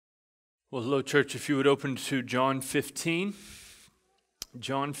Well, hello, church. If you would open to John 15.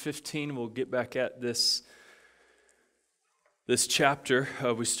 John 15, we'll get back at this chapter.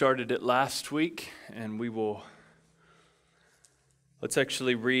 We started it last week, and let's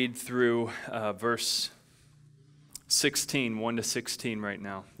actually read through verse 16, 1 to 16 right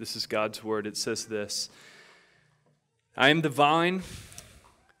now. This is God's word. It says this: I am the vine,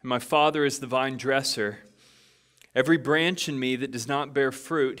 and my Father is the vine dresser. Every branch in me that does not bear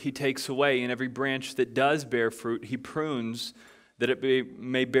fruit, he takes away, and every branch that does bear fruit, he prunes, that it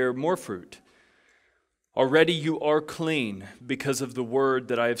may bear more fruit. Already you are clean because of the word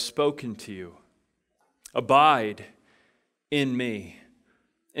that I have spoken to you. Abide in me,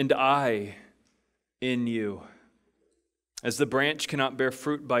 and I in you. As the branch cannot bear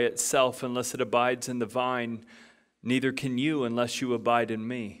fruit by itself unless it abides in the vine, neither can you unless you abide in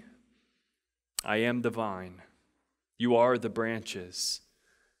me. I am the vine. You are the branches.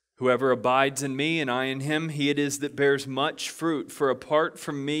 Whoever abides in me and I in him, he it is that bears much fruit, for apart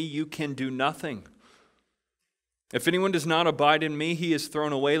from me you can do nothing. If anyone does not abide in me, he is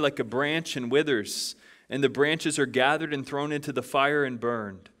thrown away like a branch and withers, and the branches are gathered and thrown into the fire and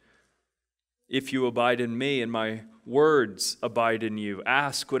burned. If you abide in me and my words abide in you,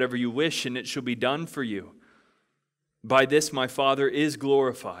 ask whatever you wish and it shall be done for you. By this my Father is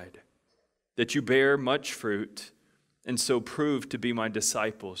glorified, that you bear much fruit, and so prove to be my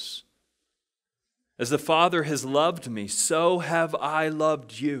disciples. As the Father has loved me, so have I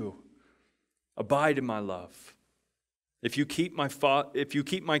loved you. Abide in my love. If you keep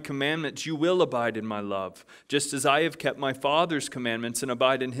my commandments, you will abide in my love, just as I have kept my Father's commandments and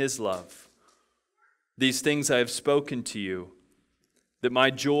abide in his love. These things I have spoken to you, that my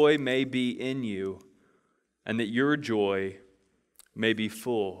joy may be in you, and that your joy may be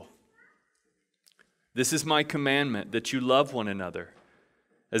full. This is my commandment, that you love one another,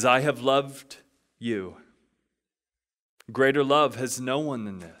 as I have loved you. Greater love has no one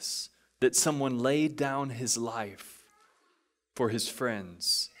than this, that someone laid down his life for his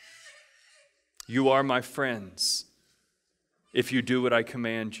friends. You are my friends, if you do what I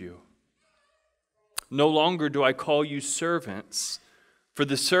command you. No longer do I call you servants, for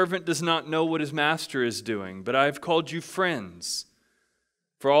the servant does not know what his master is doing, but I have called you friends.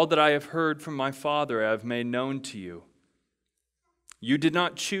 For all that I have heard from my Father I have made known to you. You did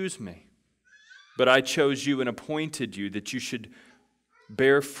not choose me, but I chose you and appointed you that you should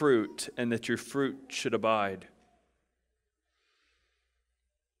bear fruit and that your fruit should abide,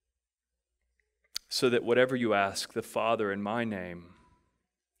 so that whatever you ask the Father in my name,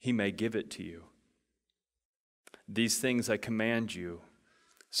 he may give it to you. These things I command you,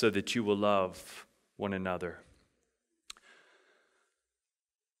 so that you will love one another.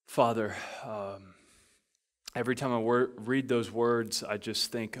 Father, every time I read those words, I just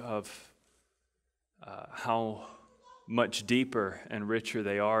think of how much deeper and richer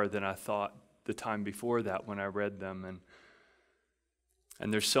they are than I thought the time before that when I read them.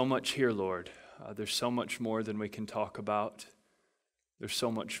 And there's so much here, Lord. There's so much more than we can talk about. There's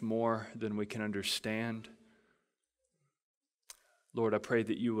so much more than we can understand. Lord, I pray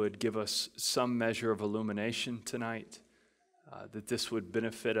that you would give us some measure of illumination tonight. That this would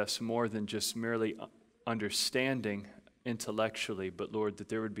benefit us more than just merely understanding intellectually, but Lord, that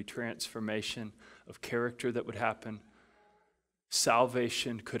there would be transformation of character that would happen.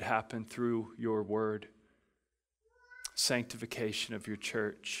 Salvation could happen through your word. Sanctification of your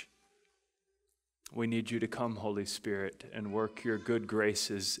church. We need you to come, Holy Spirit, and work your good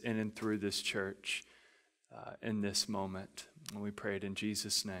graces in and through this church in this moment. And we pray it in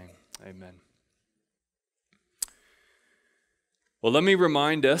Jesus' name. Amen. Well, let me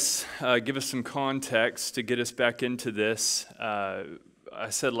remind us, give us some context to get us back into this. I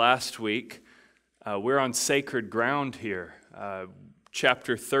said last week, we're on sacred ground here.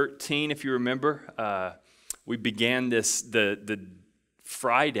 Chapter 13, if you remember, we began this the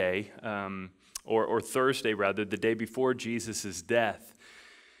Friday, or Thursday rather, the day before Jesus' death.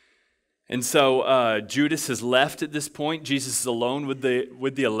 And so Judas has left at this point. Jesus is alone with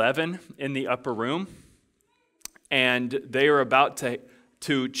the 11 in the upper room. And they are about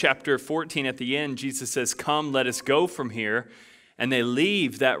to chapter 14 at the end. Jesus says, "Come, let us go from here." And they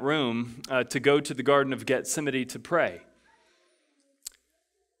leave that room to go to the Garden of Gethsemane to pray.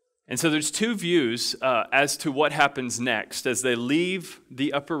 And so there's two views as to what happens next as they leave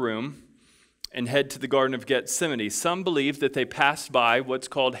the upper room and head to the Garden of Gethsemane. Some believe that they passed by what's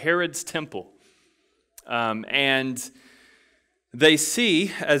called Herod's temple. And they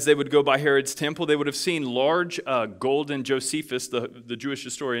see, as they would go by Herod's temple, they would have seen large golden, Josephus, the Jewish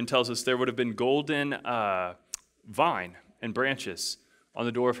historian, tells us there would have been golden vine and branches on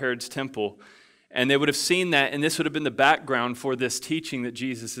the door of Herod's temple. And they would have seen that, and this would have been the background for this teaching that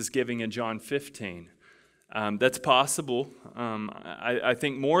Jesus is giving in John 15. That's possible. I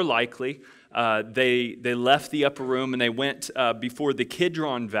think more likely, they left the upper room and they went before the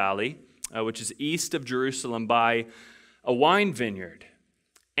Kidron Valley, which is east of Jerusalem, by a wine vineyard.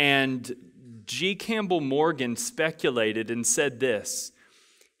 And G. Campbell Morgan speculated and said this.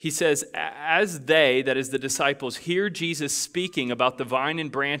 He says, as they, that is the disciples, hear Jesus speaking about the vine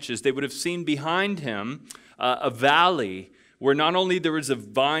and branches, they would have seen behind him a valley where not only there was a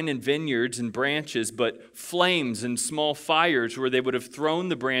vine and vineyards and branches, but flames and small fires where they would have thrown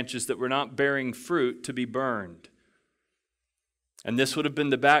the branches that were not bearing fruit to be burned. And this would have been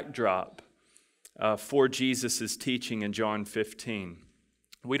the backdrop for Jesus' teaching in John 15.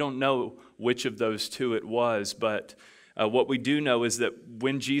 We don't know which of those two it was, but what we do know is that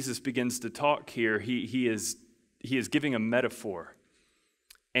when Jesus begins to talk here, he is giving a metaphor.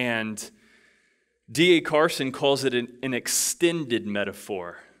 And D.A. Carson calls it an extended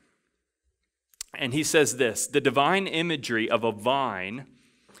metaphor. And he says this: the divine imagery of a vine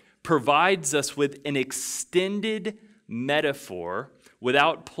provides us with an extended metaphor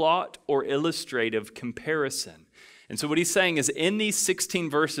without plot or illustrative comparison. And so what he's saying is, in these 16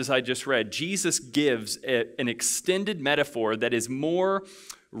 verses I just read, Jesus gives an extended metaphor that is more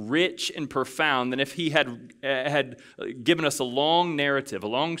rich and profound than if he had given us a long narrative, a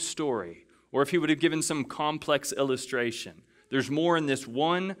long story, or if he would have given some complex illustration. There's more in this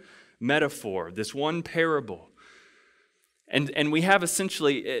one metaphor, this one parable. And we have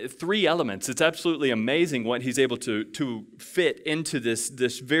essentially three elements. It's absolutely amazing what he's able to fit into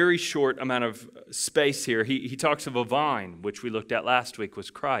this very short amount of space here. He talks of a vine, which we looked at last week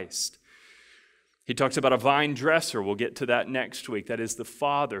was Christ. He talks about a vine dresser. We'll get to that next week. That is the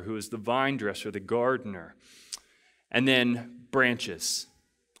Father, who is the vine dresser, the gardener. And then branches,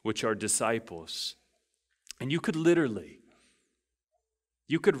 which are disciples. And you could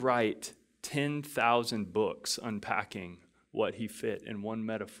write 10,000 books unpacking what he fit in one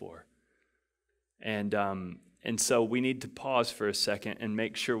metaphor. And so we need to pause for a second and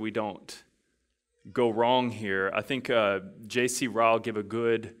make sure we don't go wrong here. I think J.C. Ryle gave a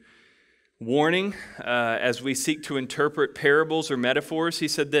good warning as we seek to interpret parables or metaphors. He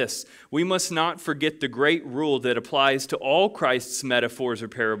said this: we must not forget the great rule that applies to all Christ's metaphors or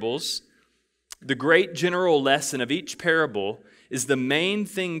parables. The great general lesson of each parable is the main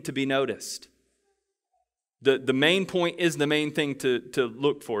thing to be noticed. The main point is the main thing to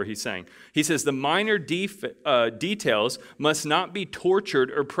look for, he's saying. He says the minor details must not be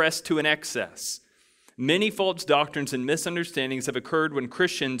tortured or pressed to an excess. Many false doctrines and misunderstandings have occurred when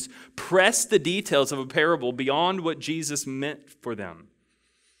Christians press the details of a parable beyond what Jesus meant for them.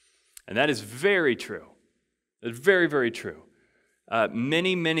 And that is very true. It's very, very true.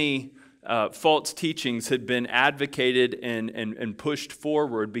 Many false teachings had been advocated and pushed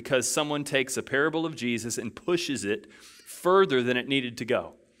forward because someone takes a parable of Jesus and pushes it further than it needed to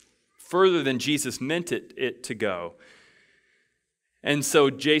go, further than Jesus meant it to go. And so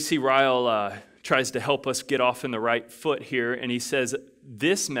J.C. Ryle tries to help us get off in the right foot here, and he says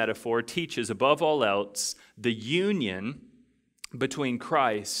this metaphor teaches, above all else, the union between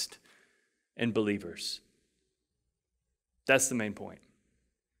Christ and believers. That's the main point.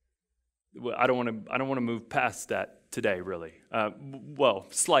 I don't want to move past that today, really. Well,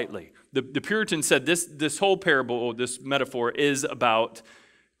 slightly. The Puritans said this whole parable, or this metaphor, is about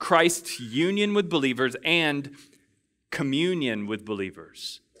Christ's union with believers and communion with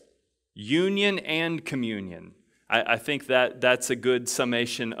believers. Union and communion. I think that's a good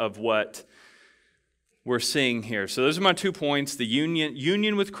summation of what we're seeing here. So those are my 2 points: the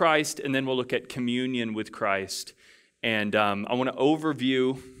union with Christ, and then we'll look at communion with Christ. And I want to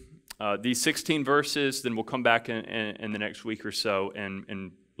overview these 16 verses, then we'll come back in the next week or so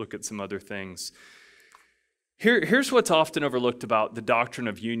and look at some other things. Here's what's often overlooked about the doctrine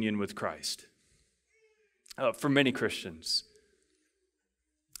of union with Christ for many Christians.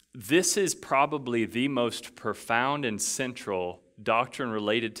 This is probably the most profound and central doctrine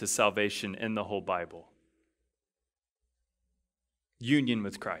related to salvation in the whole Bible. Union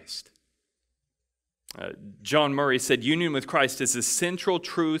with Christ. John Murray said, union with Christ is the central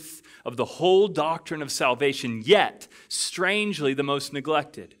truth of the whole doctrine of salvation, yet, strangely, the most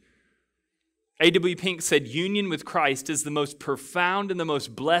neglected. A.W. Pink said, union with Christ is the most profound and the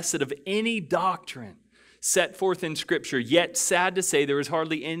most blessed of any doctrine set forth in Scripture, yet, sad to say, there is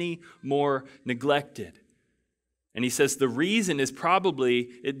hardly any more neglected. And he says the reason is probably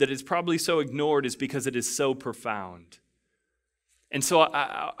that it's probably so ignored is because it is so profound. And so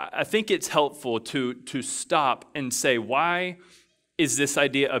I think it's helpful to stop and say, why is this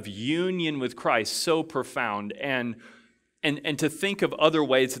idea of union with Christ, so profound. And to think of other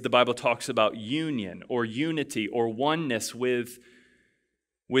ways that the Bible talks about union or unity or oneness with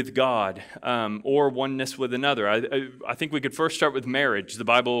God, or oneness with another. I think we could first start with marriage. The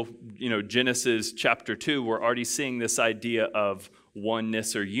Bible, Genesis chapter 2, we're already seeing this idea of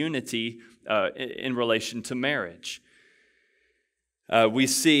oneness or unity in relation to marriage. We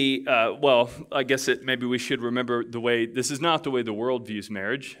see, I guess maybe we should remember this is not the way the world views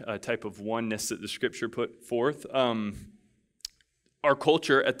marriage, a type of oneness that the Scripture put forth. Our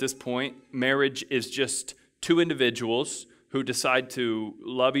culture at this point, marriage is just two individuals who decide to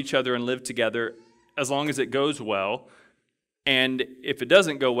love each other and live together as long as it goes well. And if it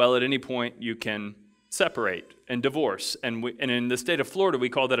doesn't go well at any point, you can separate and divorce. And in the state of Florida, we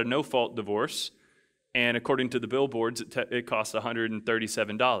call that a no-fault divorce. And according to the billboards, it costs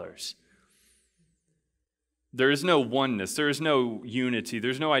 $137. There is no oneness. There is no unity.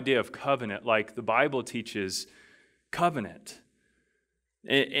 There's no idea of covenant like the Bible teaches covenant.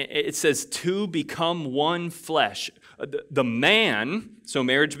 It says to become one flesh. The man, so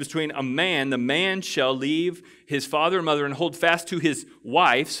marriage between a man, the man shall leave his father and mother and hold fast to his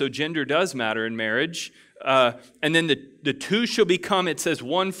wife, so gender does matter in marriage. And then the two shall become, it says,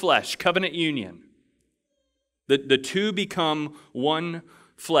 one flesh, covenant union. The two become one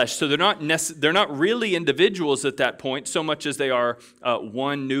flesh. So they're not really individuals at that point so much as they are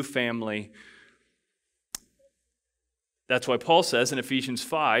one new family. That's why Paul says in Ephesians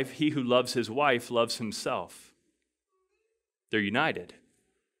 5, he who loves his wife loves himself. They're united.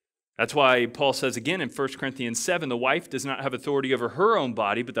 That's why Paul says again in 1 Corinthians 7, the wife does not have authority over her own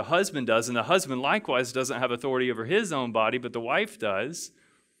body, but the husband does, and the husband likewise doesn't have authority over his own body, but the wife does.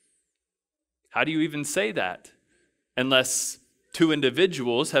 How do you even say that? Unless two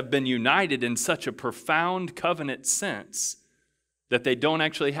individuals have been united in such a profound covenant sense that they don't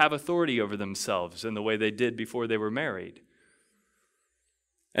actually have authority over themselves in the way they did before they were married.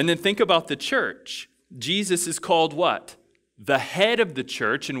 And then think about the church. Jesus is called what? The head of the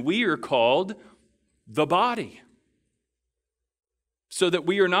church, and we are called the body. So that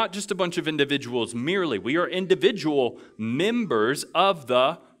we are not just a bunch of individuals merely. We are individual members of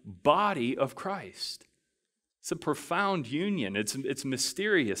the body of Christ. It's a profound union. It's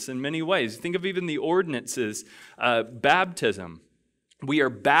mysterious in many ways. Think of even the ordinances, baptism. We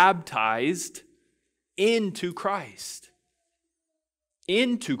are baptized into Christ.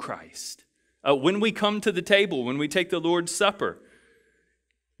 Into Christ. When we come to the table, when we take the Lord's Supper,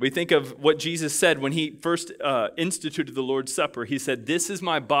 we think of what Jesus said when he first instituted the Lord's Supper. He said, "This is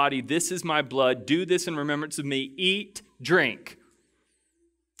my body, this is my blood. Do this in remembrance of me. Eat, drink."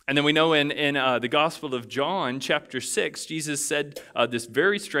 And then we know in the Gospel of John, chapter 6, Jesus said this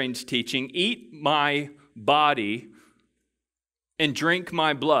very strange teaching, "Eat my body and drink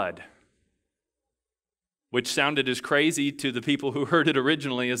my blood," which sounded as crazy to the people who heard it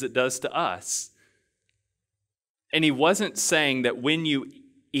originally as it does to us. And he wasn't saying that when you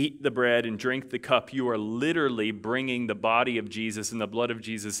eat the bread and drink the cup, you are literally bringing the body of Jesus and the blood of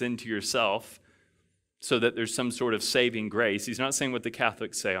Jesus into yourself so that there's some sort of saving grace. He's not saying what the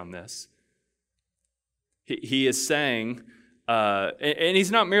Catholics say on this. He is saying, and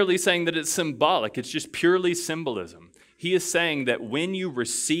he's not merely saying that it's symbolic, it's just purely symbolism. He is saying that when you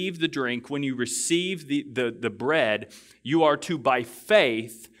receive the drink, when you receive the bread, you are to, by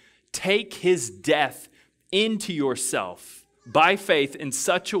faith, take his death into yourself. By faith, in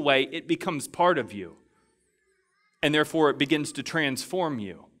such a way, it becomes part of you. And therefore, it begins to transform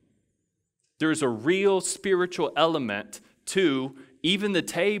you. There's a real spiritual element to even the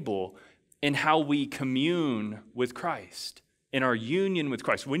table in how we commune with Christ. In our union with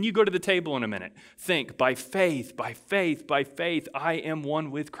Christ. When you go to the table in a minute, think, by faith, by faith, by faith, I am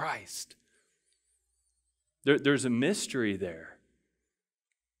one with Christ. There's a mystery there.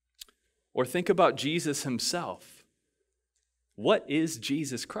 Or think about Jesus himself. What is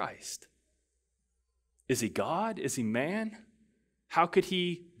Jesus Christ? Is he God? Is he man? How could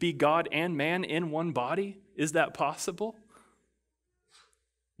he be God and man in one body? Is that possible?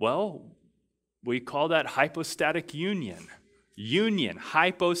 Well, we call that hypostatic union.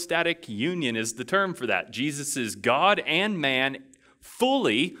 Hypostatic union is the term for that. Jesus is God and man,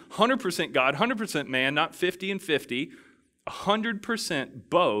 fully, 100% God, 100% man, not 50 and 50, 100%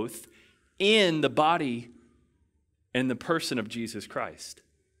 both in the body and the person of Jesus Christ.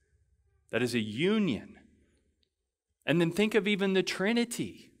 That is a union. And then think of even the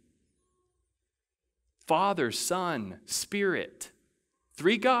Trinity. Father, Son, Spirit.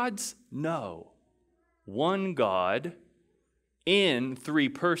 Three gods? No. One God in three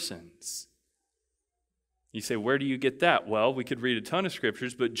persons. You say, where do you get that? Well, we could read a ton of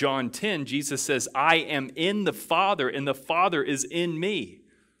scriptures, but John 10, Jesus says, I am in the Father, and the Father is in me.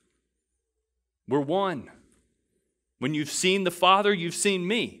 We're one. When you've seen the Father, you've seen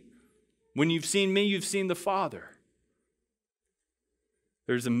me. When you've seen me, you've seen the Father.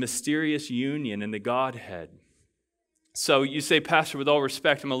 There's a mysterious union in the Godhead. So you say, Pastor, with all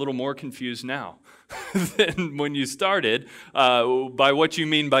respect, I'm a little more confused now than when you started by what you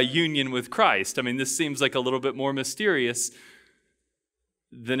mean by union with Christ. I mean, this seems like a little bit more mysterious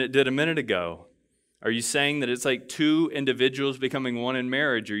than it did a minute ago. Are you saying that it's like two individuals becoming one in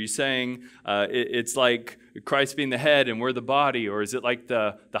marriage? Are you saying it's like Christ being the head and we're the body? Or is it like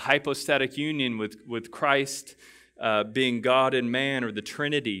the hypostatic union with Christ being God and man, or the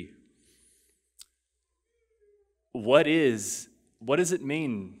Trinity? What does it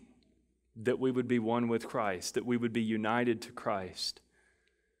mean that we would be one with Christ, that we would be united to Christ?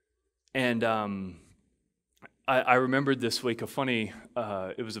 And I remembered this week a funny,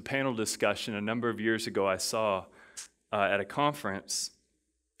 it was a panel discussion a number of years ago I saw at a conference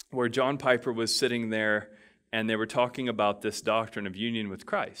where John Piper was sitting there and they were talking about this doctrine of union with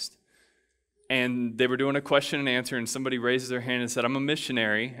Christ. And they were doing a question and answer, and somebody raises their hand and said, I'm a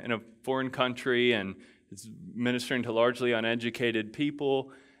missionary in a foreign country, and it's ministering to largely uneducated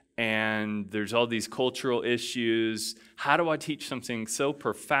people, and there's all these cultural issues. How do I teach something so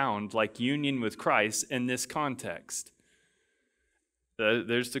profound like union with Christ in this context?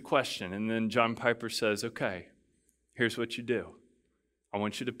 There's the question. And then John Piper says, okay, here's what you do. I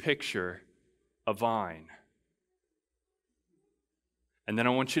want you to picture a vine. And then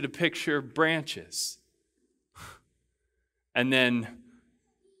I want you to picture branches. And then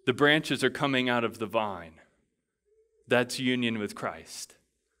the branches are coming out of the vine. That's union with Christ.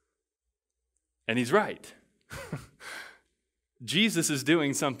 And he's right. Jesus is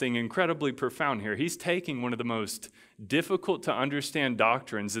doing something incredibly profound here. He's taking one of the most difficult to understand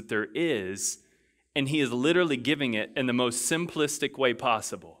doctrines that there is, and he is literally giving it in the most simplistic way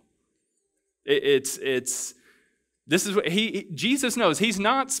possible. This is what Jesus knows. He's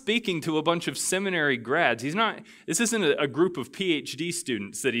not speaking to a bunch of seminary grads. This isn't a group of PhD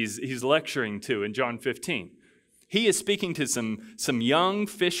students that he's lecturing to in John 15. He is speaking to some young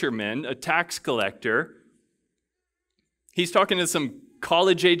fishermen, a tax collector. He's talking to some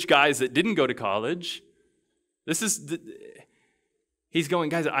college-age guys that didn't go to college. He's going,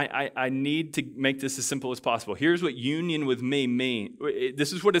 guys, I need to make this as simple as possible. Here's what union with me means.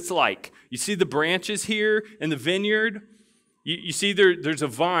 This is what it's like. You see the branches here in the vineyard? You see there's a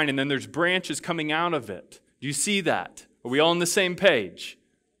vine, and then there's branches coming out of it. Do you see that? Are we all on the same page?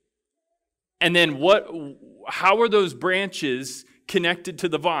 And then how are those branches connected to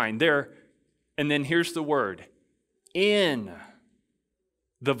the vine? And then here's the word, in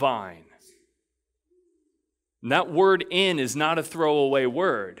the vine. And that word in is not a throwaway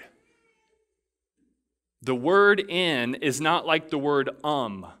word. The word in is not like the word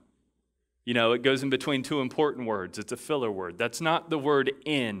it goes in between two important words. It's a filler word. That's not the word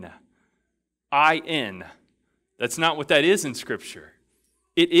in. I-N. That's not what that is in Scripture.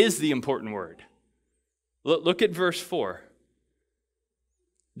 It is the important word. Look at verse 4.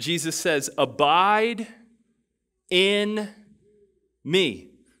 Jesus says, abide in me,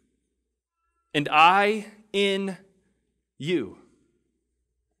 and I in you.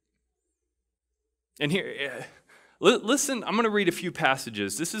 And here, listen, I'm going to read a few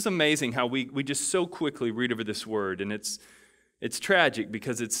passages. This is amazing how we just so quickly read over this word, and it's tragic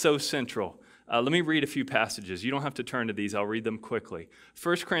because it's so central. Let me read a few passages. You don't have to turn to these. I'll read them quickly.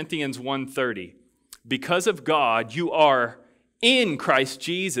 1 Corinthians 1:30. Because of God, you are in Christ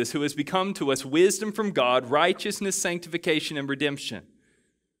Jesus, who has become to us wisdom from God, righteousness, sanctification, and redemption.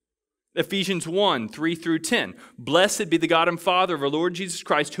 Ephesians 1:3-10. Blessed be the God and Father of our Lord Jesus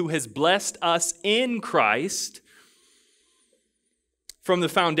Christ, who has blessed us in Christ from the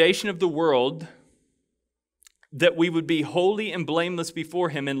foundation of the world, that we would be holy and blameless before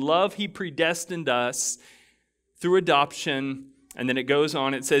him. In love, he predestined us through adoption. And then it goes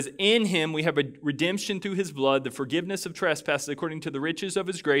on, it says, in him we have a redemption through his blood, the forgiveness of trespasses according to the riches of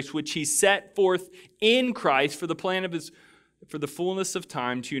his grace, which he set forth in Christ for the fullness of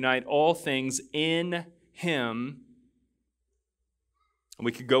time, to unite all things in him.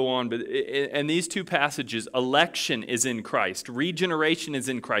 We could go on, but in these two passages, election is in Christ, regeneration is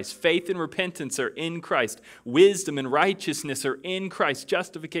in Christ, faith and repentance are in Christ, wisdom and righteousness are in Christ,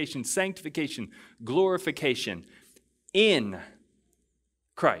 justification, sanctification, glorification in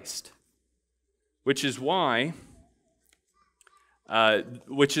Christ. Which is why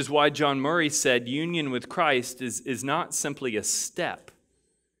John Murray said union with Christ is not simply a step.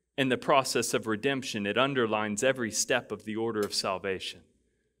 in the process of redemption. It underlines every step of the order of salvation.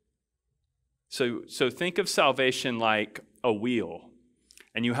 So think of salvation like a wheel,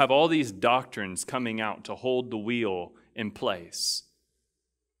 and you have all these doctrines coming out to hold the wheel in place.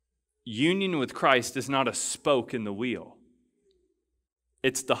 Union with Christ is not a spoke in the wheel.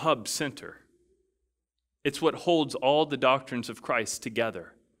 It's the hub center. It's what holds all the doctrines of Christ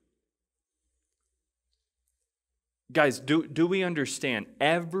together. Guys, do we understand?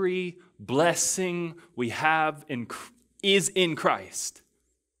 Every blessing we have is in Christ.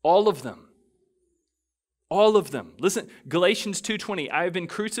 All of them. All of them. Listen, Galatians 2:20, I have been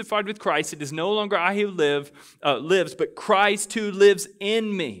crucified with Christ. It is no longer I who lives, but Christ who lives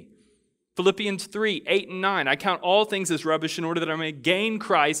in me. Philippians 3:8-9, I count all things as rubbish in order that I may gain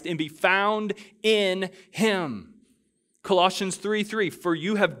Christ and be found in him. Colossians 3:3, for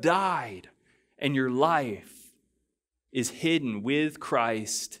you have died, and your life is hidden with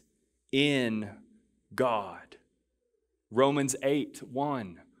Christ in God. Romans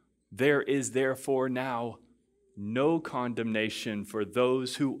 8:1, there is therefore now no condemnation for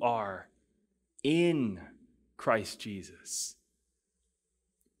those who are in Christ Jesus.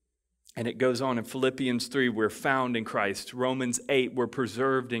 And it goes on in Philippians 3, we're found in Christ. Romans 8, we're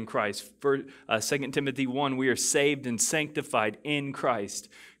preserved in Christ. 2 Timothy 1, we are saved and sanctified in Christ.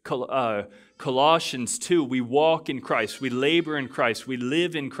 Colossians 2, we walk in Christ, we labor in Christ, we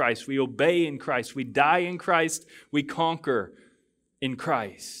live in Christ, we obey in Christ, we die in Christ, we conquer in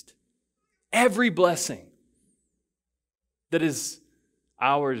Christ. Every blessing that is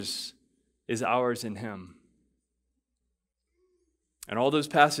ours in him. And all those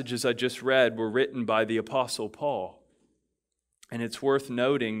passages I just read were written by the Apostle Paul. And it's worth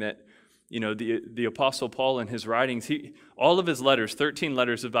noting that, the Apostle Paul in his writings, all of his letters, 13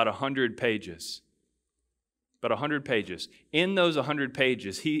 letters, about 100 pages. About 100 pages. In those 100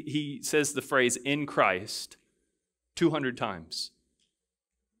 pages, he says the phrase, in Christ, 200 times.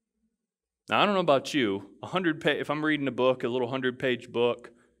 Now, I don't know about you, if I'm reading a book, a little 100-page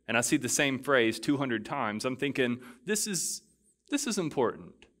book, and I see the same phrase 200 times, I'm thinking, this is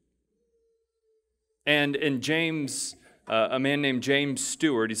important. And in James, a man named James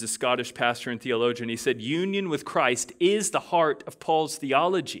Stewart, he's a Scottish pastor and theologian, he said, union with Christ is the heart of Paul's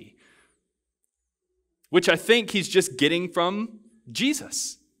theology, which I think he's just getting from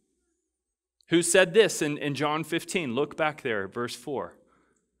Jesus, who said this in John 15. Look back there, verse 4.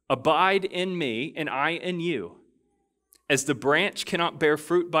 Abide in me, and I in you. As the branch cannot bear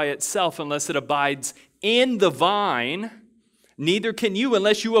fruit by itself unless it abides in the vine, neither can you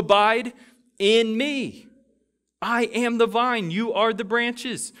unless you abide in me. I am the vine, you are the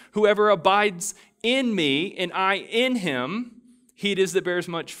branches. Whoever abides in me and I in him, he it is that bears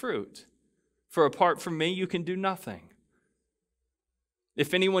much fruit. For apart from me, you can do nothing.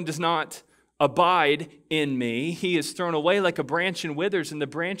 If anyone does not abide in me, he is thrown away like a branch and withers, and the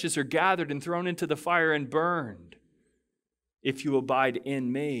branches are gathered and thrown into the fire and burned. If you abide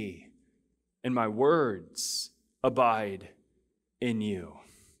in me, and my words abide in you.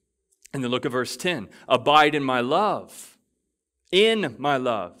 And then look at verse 10. Abide in my love. In my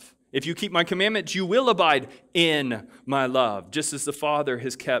love. If you keep my commandments, you will abide in my love, just as the Father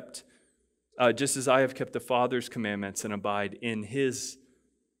has kept, just as I have kept the Father's commandments and abide in his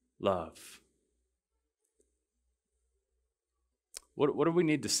love. What do we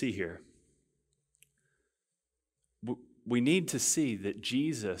need to see here? We need to see that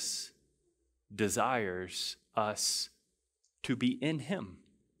Jesus desires us to be in him,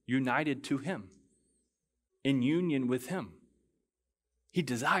 united to him, in union with him. He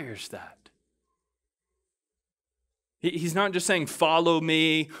desires that. He's not just saying, follow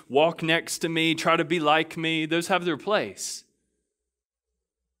me, walk next to me, try to be like me. Those have their place.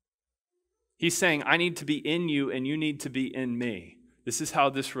 He's saying, I need to be in you and you need to be in me. This is how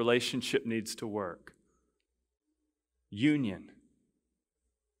this relationship needs to work. Union.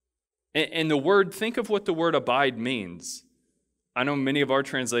 And the word, think of what the word abide means. I know many of our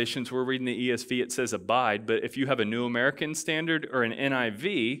translations, we're reading the ESV, it says abide, but if you have a New American Standard or an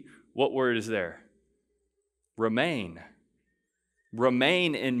NIV, what word is there? Remain.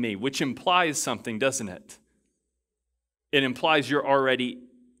 Remain in me, which implies something, doesn't it? It implies you're already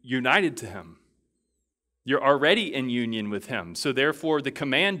united to him. You're already in union with him. So therefore, the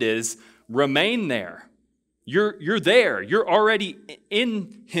command is remain there. You're there. You're already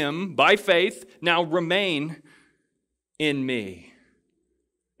in him by faith. Now remain in me.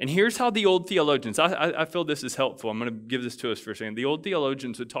 And here's how the old theologians, I feel this is helpful. I'm going to give this to us for a second. The old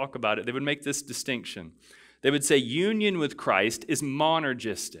theologians would talk about it. They would make this distinction. They would say union with Christ is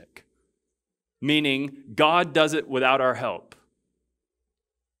monergistic, meaning God does it without our help.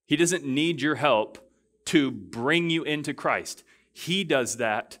 He doesn't need your help to bring you into Christ. He does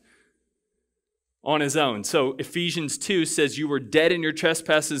that on his own. So Ephesians 2 says, you were dead in your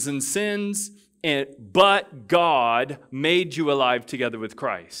trespasses and sins, but God made you alive together with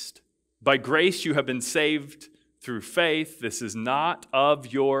Christ. By grace you have been saved through faith. This is not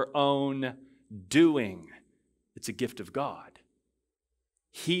of your own doing. It's a gift of God.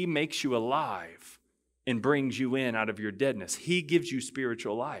 He makes you alive and brings you in out of your deadness. He gives you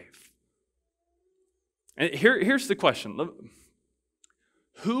spiritual life. And here's the question.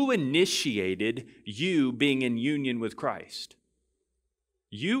 Who initiated you being in union with Christ?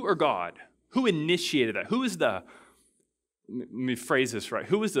 You or God? Who initiated that? Let me phrase this right.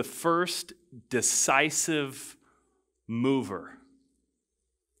 Who was the first decisive mover?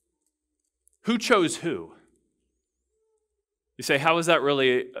 Who chose who? You say, how is that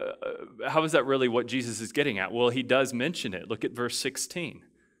really what Jesus is getting at? Well, he does mention it. Look at verse 16.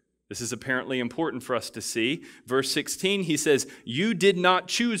 This is apparently important for us to see. Verse 16, he says, you did not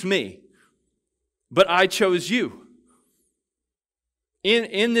choose me, but I chose you.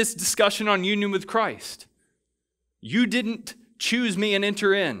 In this discussion on union with Christ, you didn't choose me and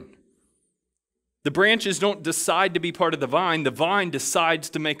enter in. The branches don't decide to be part of the vine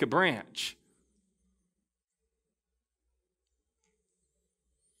decides to make a branch.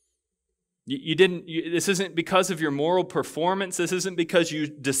 This isn't because of your moral performance. This isn't because you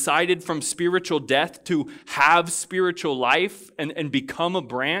decided from spiritual death to have spiritual life and become a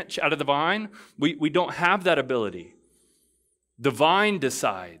branch out of the vine. We don't have that ability. The vine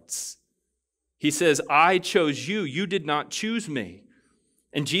decides. He says, I chose you. You did not choose me.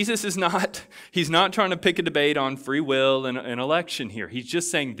 And Jesus he's not trying to pick a debate on free will and election here. He's just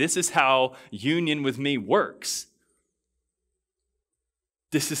saying this is how union with me works.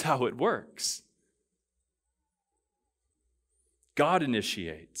 This is how it works. God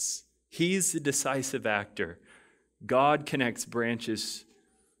initiates. He's the decisive actor. God connects branches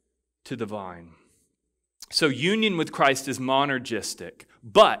to the vine. So union with Christ is monergistic.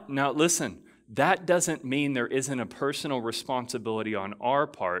 But, now listen, that doesn't mean there isn't a personal responsibility on our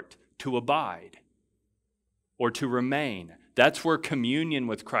part to abide or to remain. That's where communion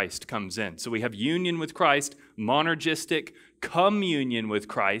with Christ comes in. So we have union with Christ, monergistic. Communion with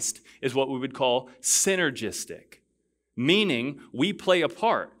Christ is what we would call synergistic, meaning we play a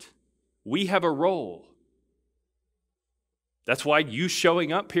part. We have a role. That's why you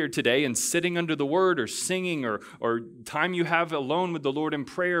showing up here today and sitting under the Word or singing or time you have alone with the Lord in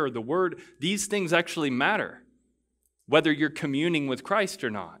prayer or the Word, these things actually matter, whether you're communing with Christ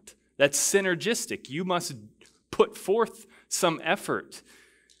or not. That's synergistic. You must put forth some effort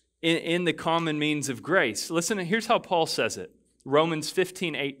in the common means of grace. Listen, here's how Paul says it. Romans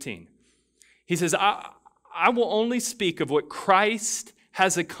 15:18. He says, I will only speak of what Christ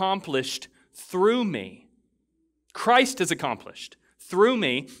has accomplished through me. Christ has accomplished through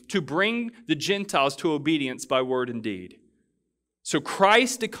me to bring the Gentiles to obedience by word and deed. So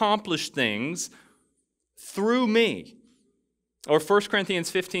Christ accomplished things through me. Or 1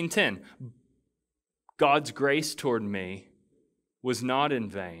 Corinthians 15:10. God's grace toward me was not in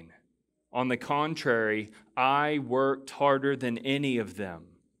vain. On the contrary, I worked harder than any of them,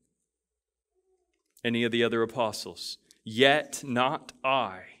 any of the other apostles. Yet not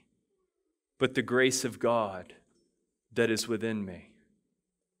I, but the grace of God that is within me.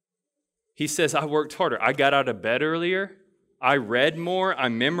 He says, I worked harder. I got out of bed earlier. I read more. I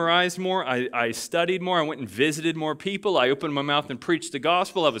memorized more. I studied more. I went and visited more people. I opened my mouth and preached the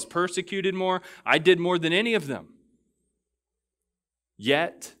gospel. I was persecuted more. I did more than any of them.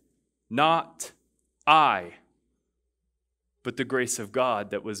 Yet not I, but the grace of God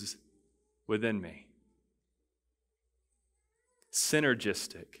that was within me.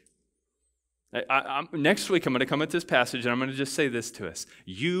 Synergistic. Next week, I'm going to come at this passage and I'm going to just say this to us.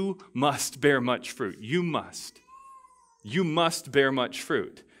 You must bear much fruit. You must. You must bear much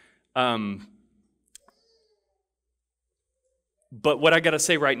fruit. But what I got to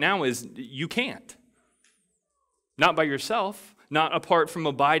say right now is you can't. Not by yourself. Not apart from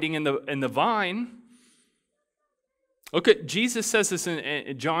abiding in the vine. Look at, Jesus says this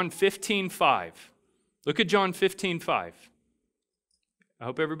in John 15:5. Look at John 15:5. I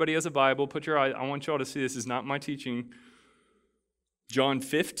hope everybody has a Bible. Put your eyes, I want you all to see this is not my teaching. John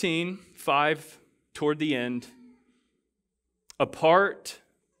 15:5, toward the end. Apart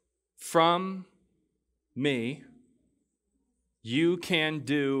from me, you can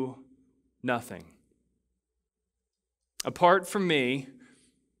do nothing. Apart from me,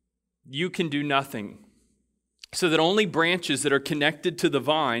 you can do nothing. So that only branches that are connected to the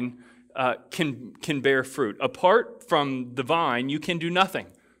vine can bear fruit. Apart from the vine, you can do nothing.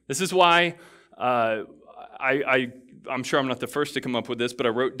 This is why I'm sure I'm not the first to come up with this, but I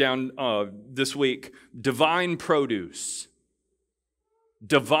wrote down this week, divine produce.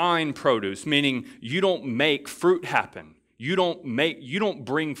 Divine produce, meaning you don't make fruit happen. You don't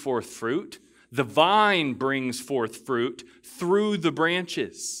bring forth fruit. The vine brings forth fruit through the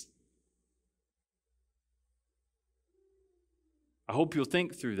branches. I hope you'll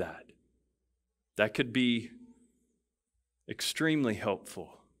think through that. That could be extremely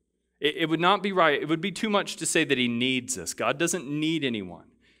helpful. It would not be right. It would be too much to say that he needs us. God doesn't need anyone.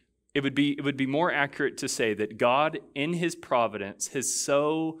 It would be more accurate to say that God, in his providence, has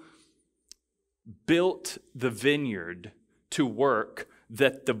so built the vineyard to work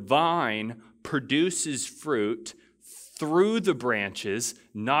that the vine produces fruit through the branches,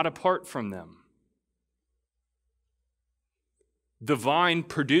 not apart from them. The vine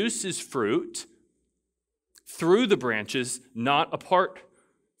produces fruit through the branches, not apart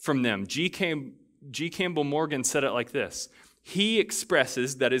from them. G. Campbell Morgan said it like this. He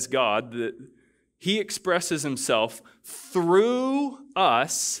expresses, that is God, he expresses himself through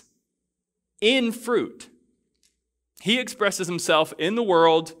us in fruit. He expresses himself in the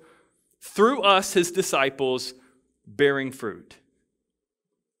world through us, his disciples, bearing fruit.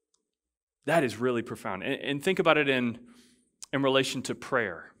 That is really profound. And think about it in relation to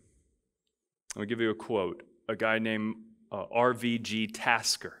prayer. I'll give you a quote. A guy named R.V.G.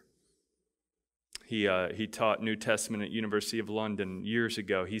 Tasker. He taught New Testament at University of London years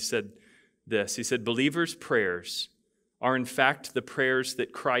ago. He said this. He said, believers' prayers are in fact the prayers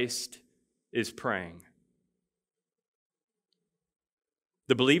that Christ is praying.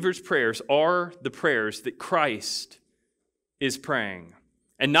 The believer's prayers are the prayers that Christ is praying.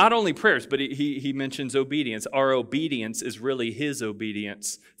 And not only prayers, but he mentions obedience. Our obedience is really his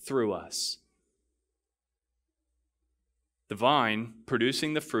obedience through us. The vine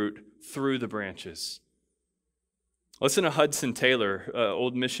producing the fruit through the branches. Listen to Hudson Taylor,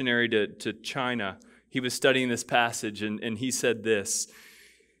 old missionary to China. He was studying this passage and he said this.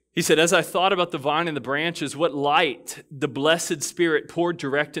 He said, as I thought about the vine and the branches, what light the blessed Spirit poured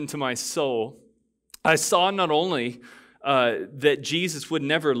direct into my soul, I saw not only that Jesus would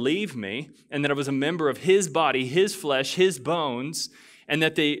never leave me and that I was a member of his body, his flesh, his bones, and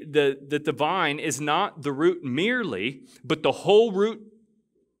that the vine is not the root merely, but the whole root,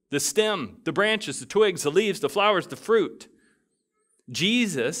 the stem, the branches, the twigs, the leaves, the flowers, the fruit.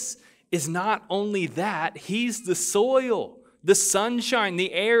 Jesus is not only that, he's the soil, the sunshine,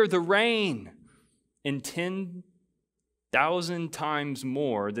 the air, the rain, and 10,000 times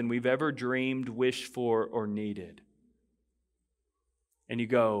more than we've ever dreamed, wished for, or needed. And you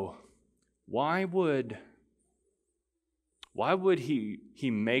go, why would he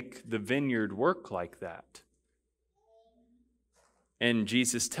make the vineyard work like that? And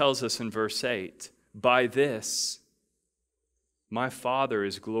Jesus tells us in verse 8, by this my Father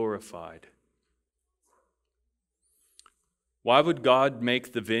is glorified. Why would God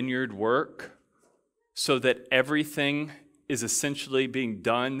make the vineyard work? So that everything is essentially being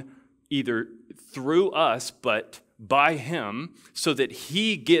done either through us, but by him, so that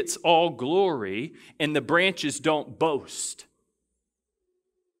he gets all glory and the branches don't boast.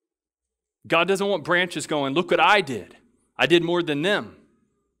 God doesn't want branches going, look what I did. I did more than them.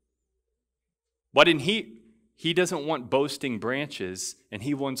 Why didn't he? He doesn't want boasting branches, and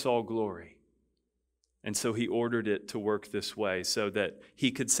he wants all glory. And so he ordered it to work this way so that he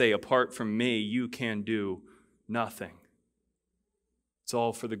could say, apart from me, you can do nothing. It's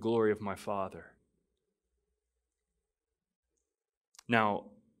all for the glory of my Father. Now,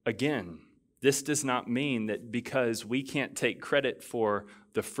 again, this does not mean that because we can't take credit for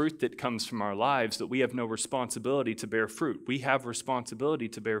the fruit that comes from our lives, that we have no responsibility to bear fruit. We have responsibility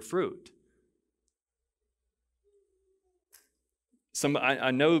to bear fruit.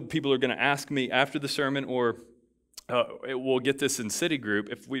 I know people are going to ask me after the sermon, or we'll get this in City Group,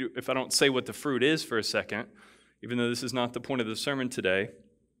 if I don't say what the fruit is for a second, even though this is not the point of the sermon today,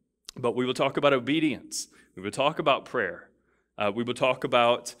 but we will talk about obedience. We will talk about prayer. We will talk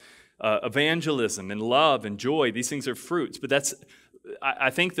about evangelism and love and joy. These things are fruits, but I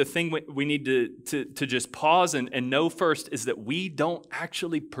think the thing we need to just pause and know first is that we don't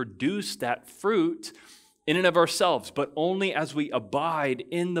actually produce that fruit in and of ourselves, but only as we abide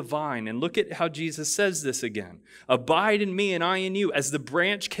in the vine. And look at how Jesus says this again. Abide in me and I in you, as the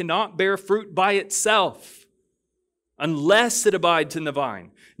branch cannot bear fruit by itself unless it abides in the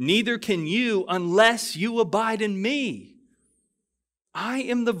vine. Neither can you unless you abide in me. I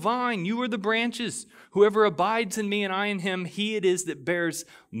am the vine, you are the branches. Whoever abides in me and I in him, he it is that bears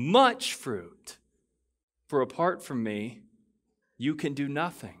much fruit. For apart from me, you can do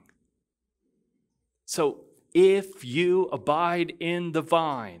nothing. So if you abide in the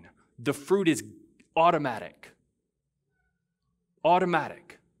vine, the fruit is automatic.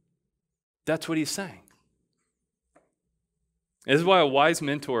 Automatic. That's what he's saying. This is why a wise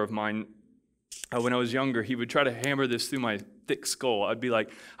mentor of mine, when I was younger, he would try to hammer this through my thick skull. I'd be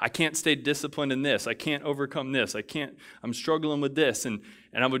like, I can't stay disciplined in this. I can't overcome this. I'm struggling with this. And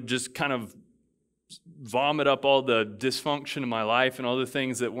I would just kind of vomit up all the dysfunction in my life and all the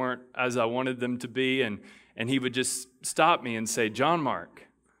things that weren't as I wanted them to be. And he would just stop me and say, John Mark,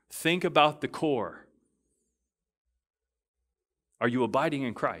 think about the core. Are you abiding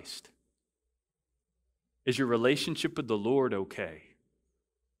in Christ? Is your relationship with the Lord okay?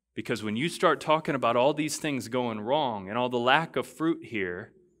 Because when you start talking about all these things going wrong and all the lack of fruit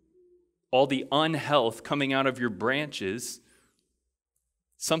here, all the unhealth coming out of your branches,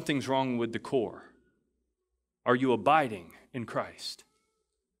 something's wrong with the core. Are you abiding in Christ?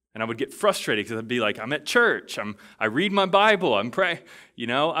 And I would get frustrated because I'd be like, I'm at church. I read my Bible. I'm praying.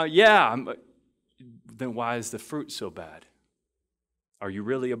 Then why is the fruit so bad? Are you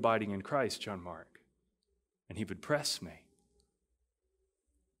really abiding in Christ, John Mark? And he would press me.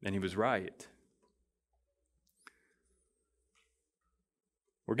 And he was right.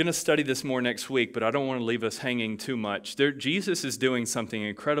 We're going to study this more next week, but I don't want to leave us hanging too much. Jesus is doing something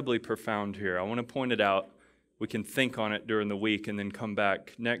incredibly profound here. I want to point it out. We can think on it during the week and then come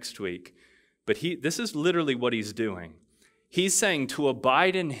back next week. But this is literally what he's doing. He's saying to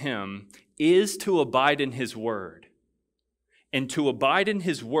abide in him is to abide in his word. And to abide in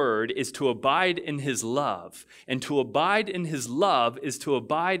his word is to abide in his love. And to abide in his love is to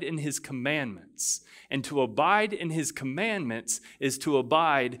abide in his commandments. And to abide in his commandments is to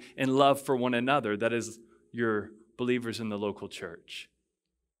abide in love for one another. That is your believers in the local church.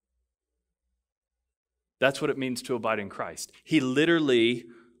 That's what it means to abide in Christ. He literally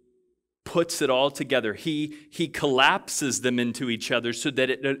puts it all together. He collapses them into each other so that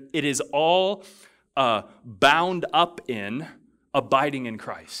it is all bound up in abiding in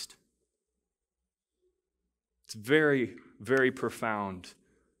Christ. It's very, very profound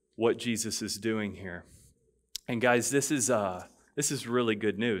what Jesus is doing here. And guys, this is really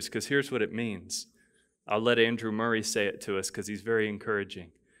good news, because here's what it means. I'll let Andrew Murray say it to us because he's very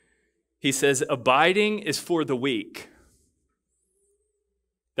encouraging. He says, abiding is for the weak.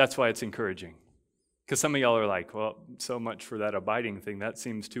 That's why it's encouraging. Because some of y'all are like, well, so much for that abiding thing. That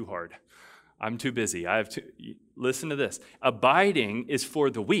seems too hard. I'm too busy. Listen to this. Abiding is for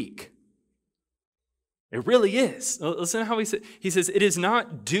the weak. It really is. Listen to how he says. He says, it is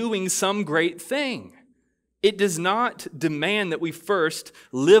not doing some great thing. It does not demand that we first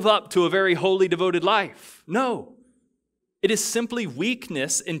live up to a very holy, devoted life. No. It is simply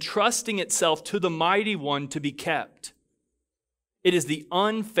weakness entrusting itself to the mighty one to be kept. It is the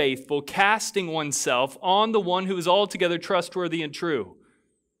unfaithful casting oneself on the one who is altogether trustworthy and true.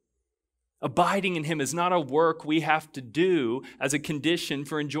 Abiding in him is not a work we have to do as a condition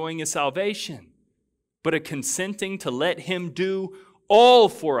for enjoying his salvation, but a consenting to let him do all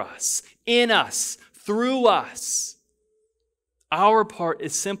for us, in us, through us. Our part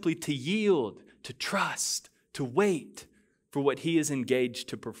is simply to yield, to trust, to wait for what he is engaged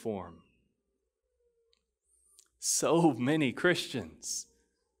to perform. So many Christians,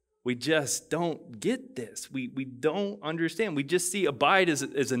 we just don't get this. We don't understand. We just see abide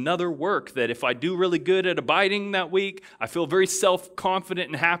as another work that if I do really good at abiding that week, I feel very self-confident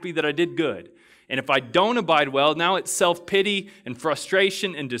and happy that I did good. And if I don't abide well, now it's self-pity and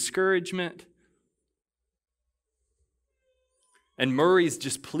frustration and discouragement. And Murray's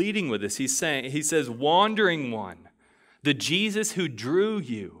just pleading with us. He says, wandering one, the Jesus who drew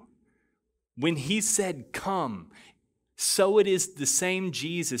you, when he said, come, so it is the same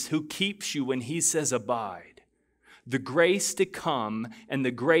Jesus who keeps you when he says abide. The grace to come and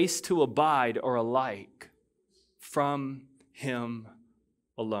the grace to abide are alike from him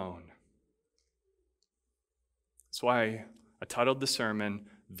alone. That's why I titled the sermon,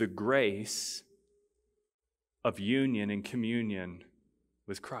 The Grace of Union and Communion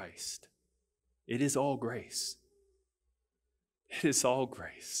with Christ. It is all grace. It is all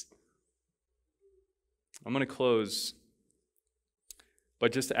grace. I'm going to close by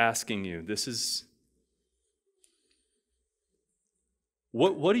just asking you,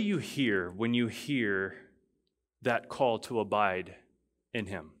 what do you hear when you hear that call to abide in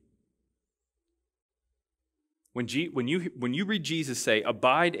him? When you read Jesus say,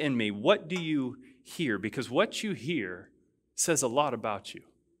 abide in me, what do you hear? Because what you hear says a lot about you.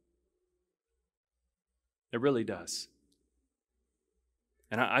 It really does.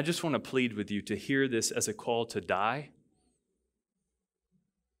 And I just want to plead with you to hear this as a call to die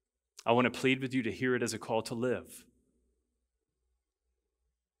I want to plead with you to hear it as a call to live.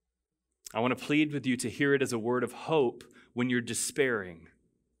 I want to plead with you to hear it as a word of hope when you're despairing.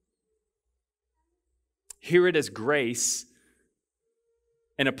 Hear it as grace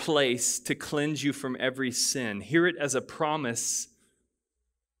and a place to cleanse you from every sin. Hear it as a promise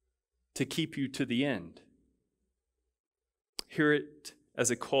to keep you to the end. Hear it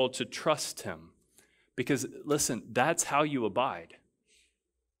as a call to trust him. Because, listen, that's how you abide.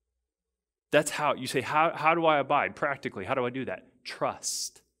 That's how you say, how do I abide? Practically, how do I do that?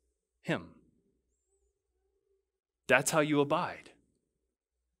 Trust him. That's how you abide.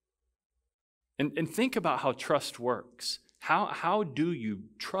 And think about how trust works. How do you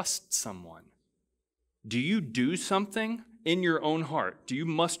trust someone? Do you do something in your own heart? Do you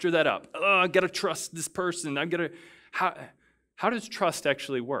muster that up? Oh, I got to trust this person. How does trust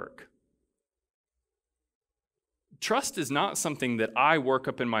actually work? Trust is not something that I work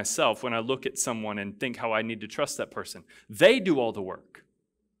up in myself when I look at someone and think how I need to trust that person. They do all the work.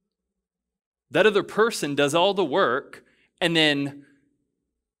 That other person does all the work, and then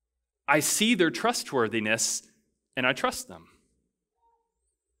I see their trustworthiness, and I trust them.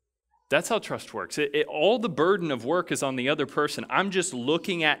 That's how trust works. All the burden of work is on the other person. I'm just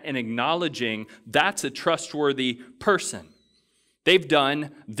looking at and acknowledging that's a trustworthy person. They've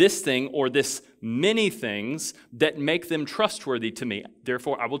done this thing or this many things that make them trustworthy to me.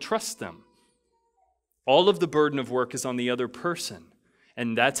 Therefore, I will trust them. All of the burden of work is on the other person.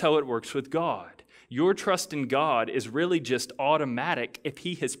 And that's how it works with God. Your trust in God is really just automatic if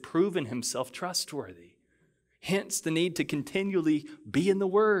he has proven himself trustworthy. Hence the need to continually be in the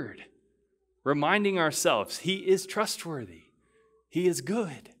Word, reminding ourselves he is trustworthy. He is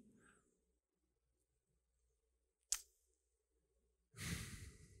good.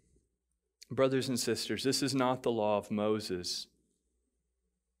 Brothers and sisters, this is not the law of Moses.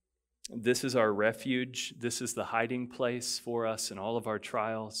 This is our refuge. This is the hiding place for us in all of our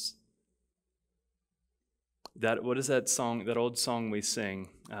trials. What is that song? That old song we sing.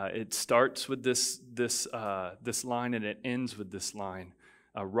 It starts with this line and it ends with this line.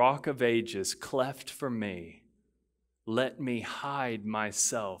 A rock of ages cleft for me. Let me hide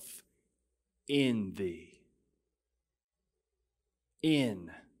myself in thee.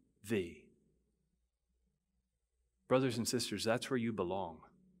 In thee. Brothers and sisters, that's where you belong.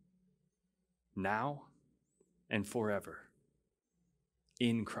 Now and forever.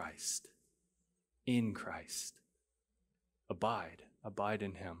 In Christ. In Christ. Abide. Abide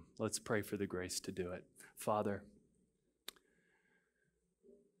in him. Let's pray for the grace to do it. Father,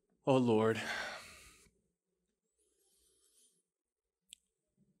 oh Lord,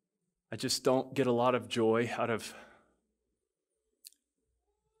 I just don't get a lot of joy out of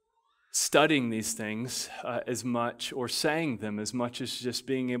studying these things as much or saying them as much as just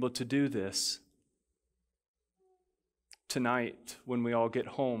being able to do this. Tonight, when we all get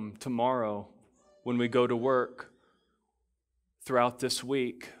home, tomorrow, when we go to work, throughout this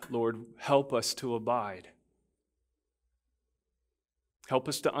week, Lord, help us to abide. Help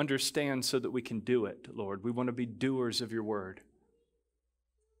us to understand so that we can do it, Lord. We want to be doers of your word.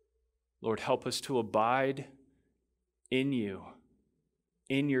 Lord, help us to abide in you,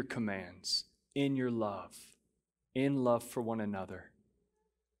 in your commands, in your love, in love for one another.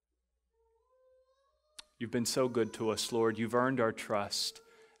 You've been so good to us, Lord. You've earned our trust,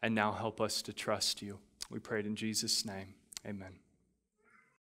 and now help us to trust you. We pray it in Jesus' name. Amen.